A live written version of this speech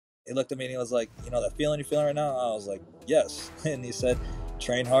he looked at me and he was like, you know that feeling you're feeling right now? I was like, yes. And he said,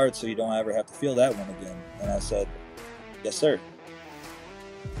 train hard so you don't ever have to feel that one again. And I said, yes, sir.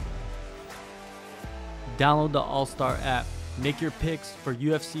 Download the AllStar app. Make your picks for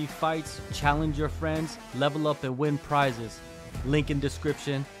UFC fights, challenge your friends, level up and win prizes. Link in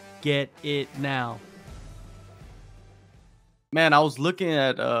description. Get it now. Man, I was looking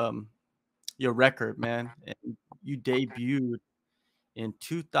at your record, man. And you debuted in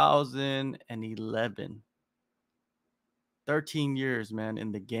 2011. 13 years, man,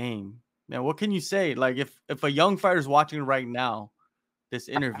 in the game. Man, what can you say? Like, if a young fighter's watching right now, this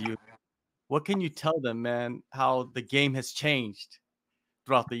interview, what can you tell them, man, how the game has changed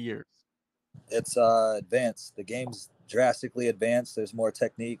throughout the years? It's advanced. The game's drastically advanced. There's more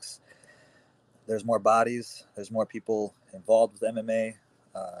techniques. There's more bodies. There's more people involved with MMA,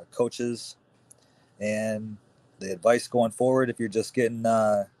 coaches, and the advice going forward. If you're just getting,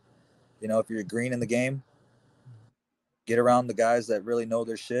 if you're green in the game, get around the guys that really know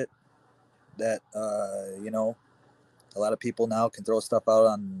their shit. That a lot of people now can throw stuff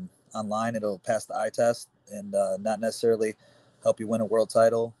out online. It'll pass the eye test and not necessarily help you win a world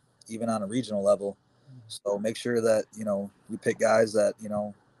title, even on a regional level. So make sure that you pick guys that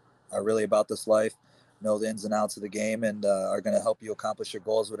are really about this life, know the ins and outs of the game, and are going to help you accomplish your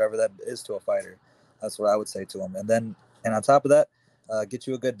goals, whatever that is to a fighter. That's what I would say to them. And on top of that, get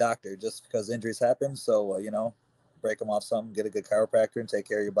you a good doctor, just because injuries happen. So break them off something, get a good chiropractor, and take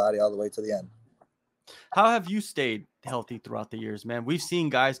care of your body all the way to the end. How have you stayed healthy throughout the years, man? We've seen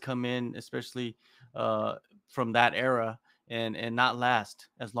guys come in, especially from that era, and not last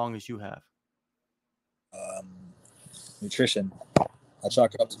as long as you have. Nutrition. I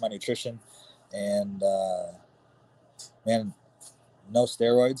chalk it up to my nutrition, and man, no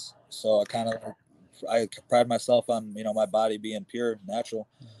steroids. So I pride myself on my body being pure, natural,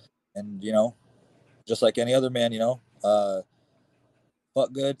 and just like any other man, fuck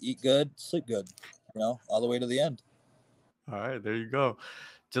good, eat good, sleep good, all the way to the end. All right, there you go.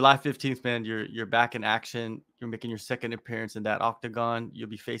 July 15th, man, you're back in action. You're making your second appearance in that octagon. You'll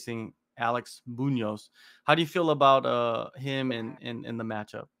be facing Alex Munoz. How do you feel about him in the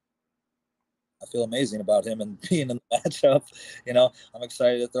matchup? I feel amazing about him and being in the matchup. I'm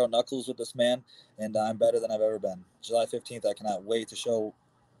excited to throw knuckles with this man, and I'm better than I've ever been. July 15th, I cannot wait to show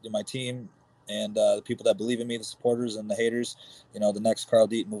my team and the people that believe in me, the supporters and the haters, the next Carl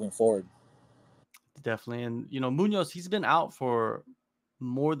Deaton moving forward. Definitely. And Munoz, he's been out for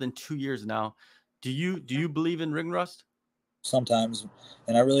more than 2 years now. Do you believe in ring rust? Sometimes,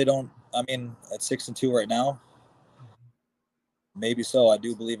 and I really don't. I mean, at 6-2 right now, maybe so. I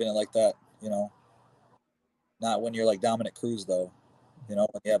do believe in it like that. Not when you're like Dominic Cruz, though. When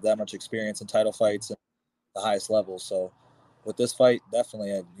you have that much experience in title fights and the highest level. So with this fight,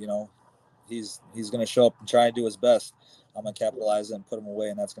 definitely, he's going to show up and try and do his best. I'm going to capitalize and put him away,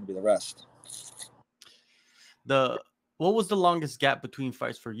 and that's going to be the rest. What was the longest gap between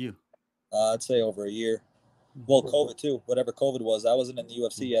fights for you? I'd say over a year. Well, COVID too. Whatever COVID was, I wasn't in the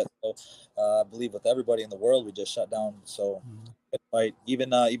UFC yet. So I believe with everybody in the world, we just shut down. So fight.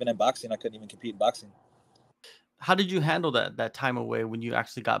 Even in boxing, I couldn't even compete in boxing. How did you handle that time away when you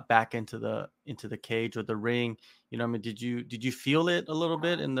actually got back into the cage or the ring? I mean, did you feel it a little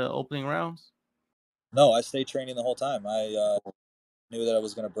bit in the opening rounds? No, I stayed training the whole time. I knew that I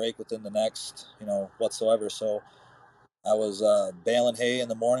was going to break within the next, whatsoever. So I was baling hay in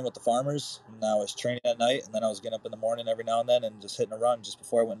the morning with the farmers, and I was training at night, and then I was getting up in the morning every now and then and just hitting a run just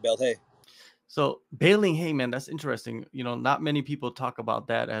before I went and baled hay. So baling hay, man, that's interesting. Not many people talk about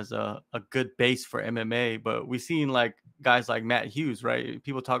that as a good base for MMA, but we've seen like guys like Matt Hughes, right?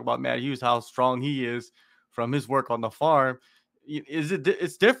 People talk about Matt Hughes, how strong he is from his work on the farm.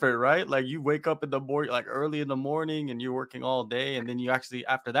 It's different, right? Like you wake up in the morning, like early in the morning, and you're working all day, and then you actually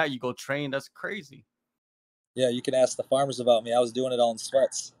after that you go train. That's crazy. Yeah, you can ask the farmers about me. I was doing it all in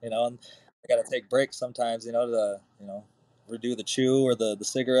sweats, and I got to take breaks sometimes, to redo the chew or the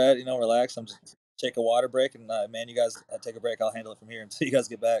cigarette, relax. I'm just take a water break, and man, you guys take a break. I'll handle it from here until you guys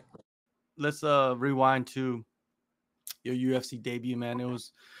get back. Let's rewind to your UFC debut, man.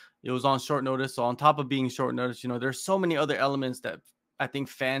 It was on short notice. So on top of being short notice, there's so many other elements that I think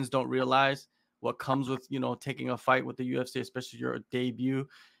fans don't realize what comes with, taking a fight with the UFC, especially your debut.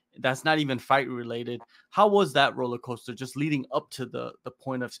 That's not even fight related. How was that roller coaster just leading up to the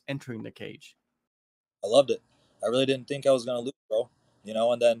point of entering the cage? I loved it. I really didn't think I was going to lose, bro.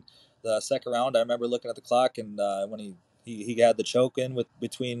 And then the second round, I remember looking at the clock, and when he had the choke in with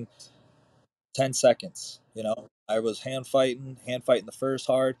between 10 seconds, I was hand fighting the first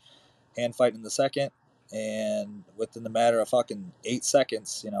hard, hand fighting the second, and within the matter of fucking 8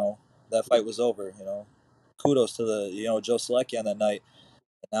 seconds, that fight was over. Kudos to the Joe Selecki on that night.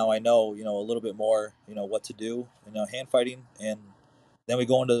 And now I know a little bit more what to do, hand fighting, and then we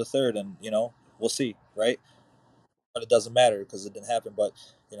go into the third, and we'll see, right? But it doesn't matter because it didn't happen. But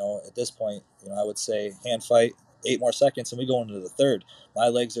at this point, I would say hand fight, 8 more seconds, and we go into the third. My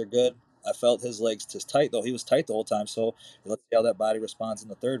legs are good. I felt his legs just tight, though he was tight the whole time. So let's see how that body responds in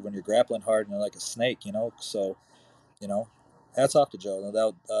the third when you're grappling hard and you're like a snake, So you know, hats off to Joe.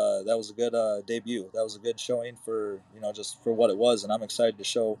 That was a good debut. That was a good showing for just for what it was, and I'm excited to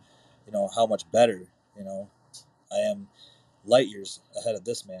show how much better I am, light years ahead of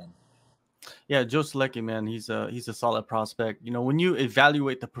this man. Yeah, Joe Selecki, man, he's a solid prospect. When you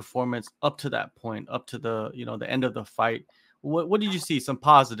evaluate the performance up to that point, up to the end of the fight, what did you see? Some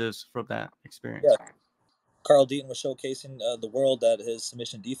positives from that Yeah, experience? Carl Deaton was showcasing the world that his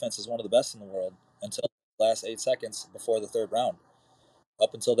submission defense is one of the best in the world until the last 8 seconds before the third round.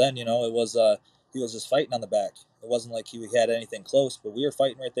 Up until then, it was he was just fighting on the back. It wasn't like he had anything close, but we were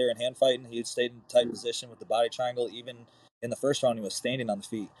fighting right there and hand fighting. He had stayed in tight position with the body triangle. Even in the first round, he was standing on the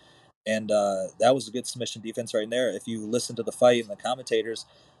feet, and that was a good submission defense right there. If you listen to the fight and the commentators,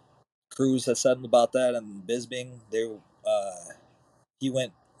 Cruz has said about that, and Bisbing, he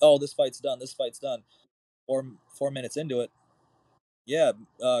went, "Oh, this fight's done. This fight's done." 4 minutes into it, yeah,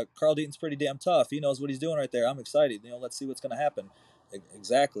 Carl Deaton's pretty damn tough. He knows what he's doing right there. I'm excited. Let's see what's going to happen.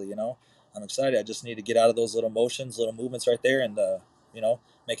 Exactly. I'm excited. I just need to get out of those little motions, little movements right there, and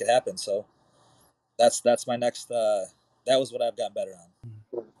make it happen. So that's my next. That was what I've gotten better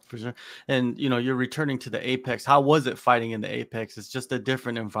on. For sure. And you're returning to the Apex. How was it fighting in the Apex? It's just a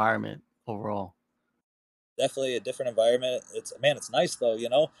different environment overall. Definitely a different environment. It's nice though.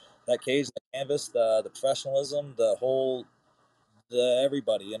 That cage, the canvas, the professionalism, the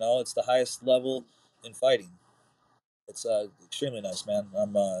everybody. It's the highest level in fighting. It's extremely nice, man.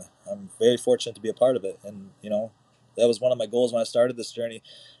 I'm very fortunate to be a part of it, and that was one of my goals when I started this journey.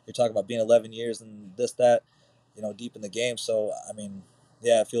 You're talking about being 11 years and this that, deep in the game. So I mean,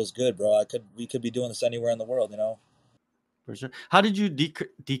 yeah, it feels good, bro. We could be doing this anywhere in the world. For sure. How did you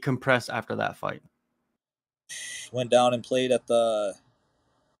decompress after that fight? Went down and played at the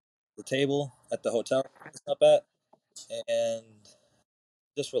table at the hotel up at, and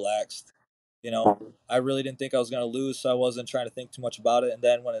just relaxed. I really didn't think I was gonna lose, so I wasn't trying to think too much about it. And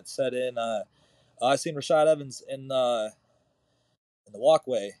then when it set in, I seen Rashad Evans in the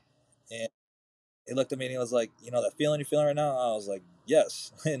walkway, and he looked at me and he was like, that feeling you're feeling right now? I was like,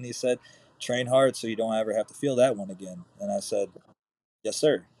 yes. And he said, train hard so you don't ever have to feel that one again. And I said, yes,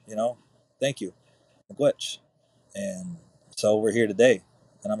 sir. Thank you. Glitch. And so we're here today,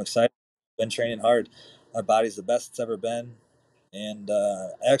 and I'm excited. Been training hard. My body's the best it's ever been. And I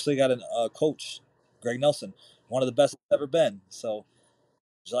actually got a coach, Greg Nelson, one of the best it's ever been. So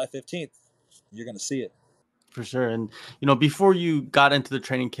July 15th, you're going to see it. For sure. And before you got into the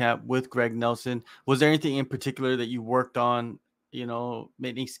training camp with Greg Nelson, was there anything in particular that you worked on,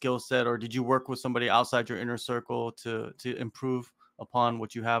 any skill set, or did you work with somebody outside your inner circle to improve upon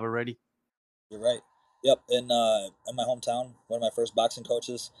what you have already? You're right. Yep. In my hometown, one of my first boxing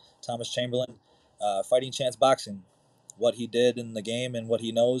coaches, Thomas Chamberlain, Fighting Chance Boxing, what he did in the game and what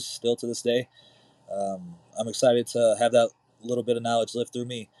he knows still to this day. I'm excited to have that little bit of knowledge live through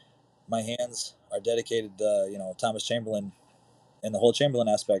me. My hands are dedicated to, Thomas Chamberlain and the whole Chamberlain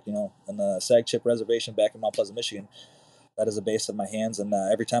aspect, and the Sag Chip Reservation back in Mount Pleasant, Michigan. That is the base of my hands. And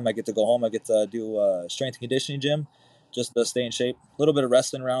every time I get to go home, I get to do strength and conditioning gym just to stay in shape. A little bit of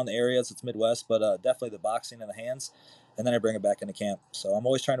wrestling around the areas. It's Midwest, but definitely the boxing and the hands. And then I bring it back into camp. So I'm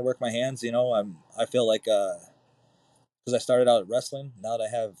always trying to work my hands. I feel like because I started out at wrestling, now that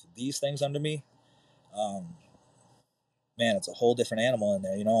I have these things under me, um, man, it's a whole different animal in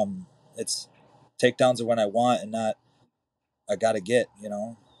there. It's takedowns are when I want and not I gotta get.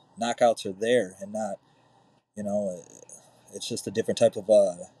 Knockouts are there and not. You know, it's just a different type of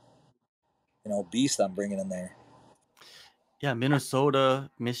beast I'm bringing in there. Yeah,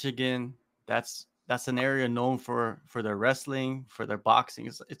 Minnesota, Michigan, that's an area known for their wrestling, for their boxing.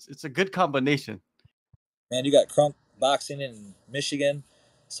 It's a good combination. Man, you got Crunk Boxing in Michigan.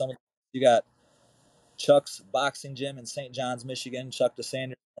 Some You got Chuck's Boxing Gym in St. John's, Michigan. Chuck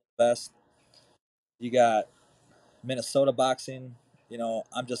DeSanders, best. You got Minnesota Boxing.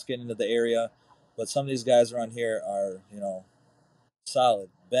 I'm just getting into the area, but some of these guys around here are solid.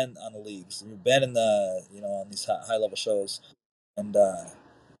 Been on the leagues. You've been in the on these high level shows, and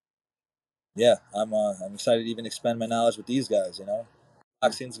yeah, I'm excited to even expand my knowledge with these guys.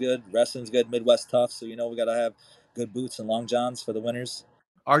 Boxing's good, wrestling's good, Midwest tough. So we got to have good boots and long johns for the winners.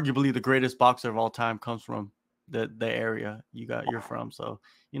 arguably the greatest boxer of all time comes from the area you're from. So,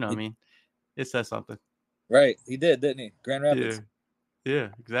 you know what I mean? It says something. Right. He did, didn't he? Grand Yeah. Rapids. Yeah,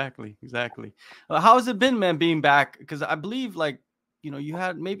 exactly. How has it been, man, being back? Because I believe, like, you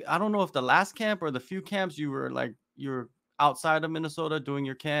had maybe, I don't know if the last camp or the few camps you're outside of Minnesota doing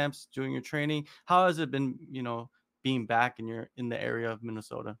your camps, doing your training. How has it been, being back in the area of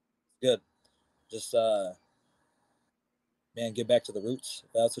Minnesota? Good. Just man, get back to the roots.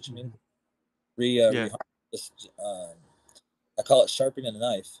 If that's what you mean. Mhm. Yeah. Just I call it sharpening a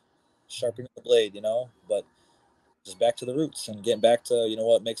knife, sharpening the blade. But just back to the roots and getting back to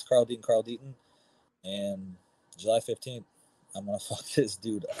what makes Carl Deaton. And July 15th, I'm gonna fuck this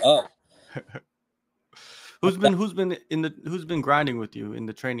dude up. Who's been grinding with you in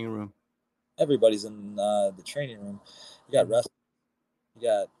the training room? Everybody's in the training room. You got wrestling, you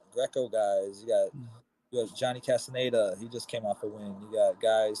got Greco guys, you got Johnny Castaneda. He just came off a win. You got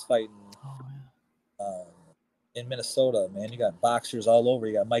guys fighting Oh, um, in Minnesota, man. You got boxers all over.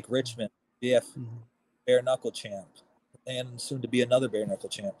 You got Mike Richmond, BF yeah. bare knuckle champ, and soon to be another bare knuckle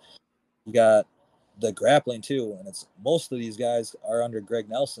champ. You got the grappling too, and it's most of these guys are under Greg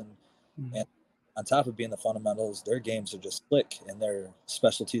Nelson, and on top of being the fundamentals, their games are just slick in their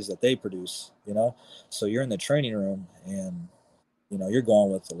specialties that they produce. So you're in the training room, and you're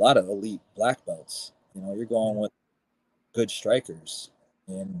going with a lot of elite black belts. You're going with good strikers,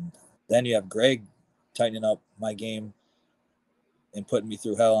 and then you have Greg tightening up my game and putting me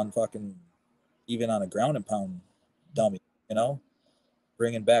through hell on fucking even on a ground and pound dummy.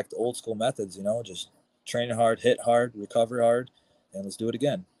 Bringing back the old school methods. Just training hard, hit hard, recover hard, and let's do it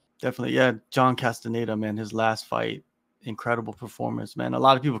again. Definitely. Yeah. John Castaneda, man, his last fight, incredible performance, man. A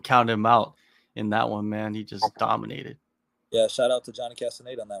lot of people counted him out in that one, man. He just dominated. Yeah, shout out to Johnny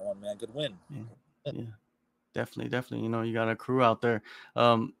Castaneda on that one, man. Good win. Yeah. Definitely. You got a crew out there.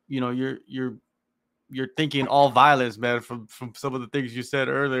 You're thinking all violence, man, from some of the things you said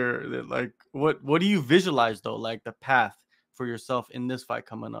earlier. That, like, what do you visualize though, like the path for yourself in this fight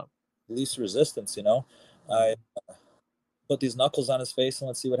coming up? Least resistance. I put these knuckles on his face and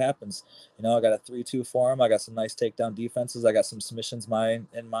let's see what happens. I got a 3-2 for him. I got some nice takedown defenses. I got some submissions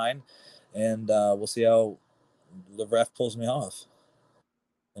in mind, and we'll see how the ref pulls me off.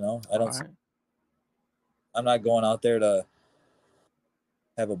 I'm not going out there to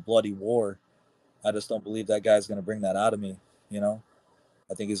have a bloody war. I just don't believe that guy's going to bring that out of me.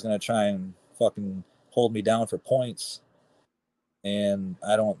 I think he's going to try and fucking hold me down for points, and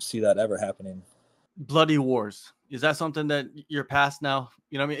I don't see that ever happening. Bloody wars, is that something that you're past now?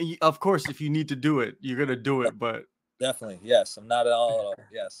 What I mean? Of course, if you need to do it, you're gonna do it. But definitely, yes. I'm not at all.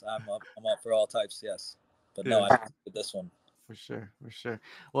 Yes, I'm up for all types. Yes, but no, I did this one. For sure.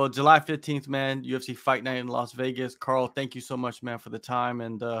 Well, July 15th, man, UFC Fight Night in Las Vegas. Carl, thank you so much, man, for the time.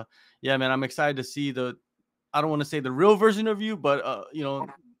 And yeah, man, I'm excited to see I don't want to say the real version of you, but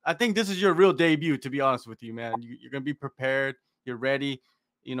I think this is your real debut, to be honest with you, man. You're gonna be prepared, you're ready.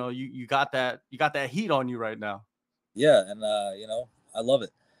 You got that heat on you right now. Yeah, and I love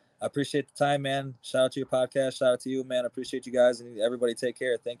it. I appreciate the time, man. Shout out to your podcast. Shout out to you, man. I appreciate you guys, and everybody take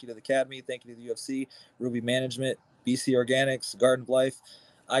care. Thank you to the Academy. Thank you to the UFC, Ruby Management, BC Organics, Garden of Life,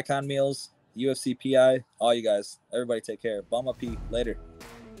 Icon Meals, UFC PI, all you guys. Everybody take care. Bama P. Later.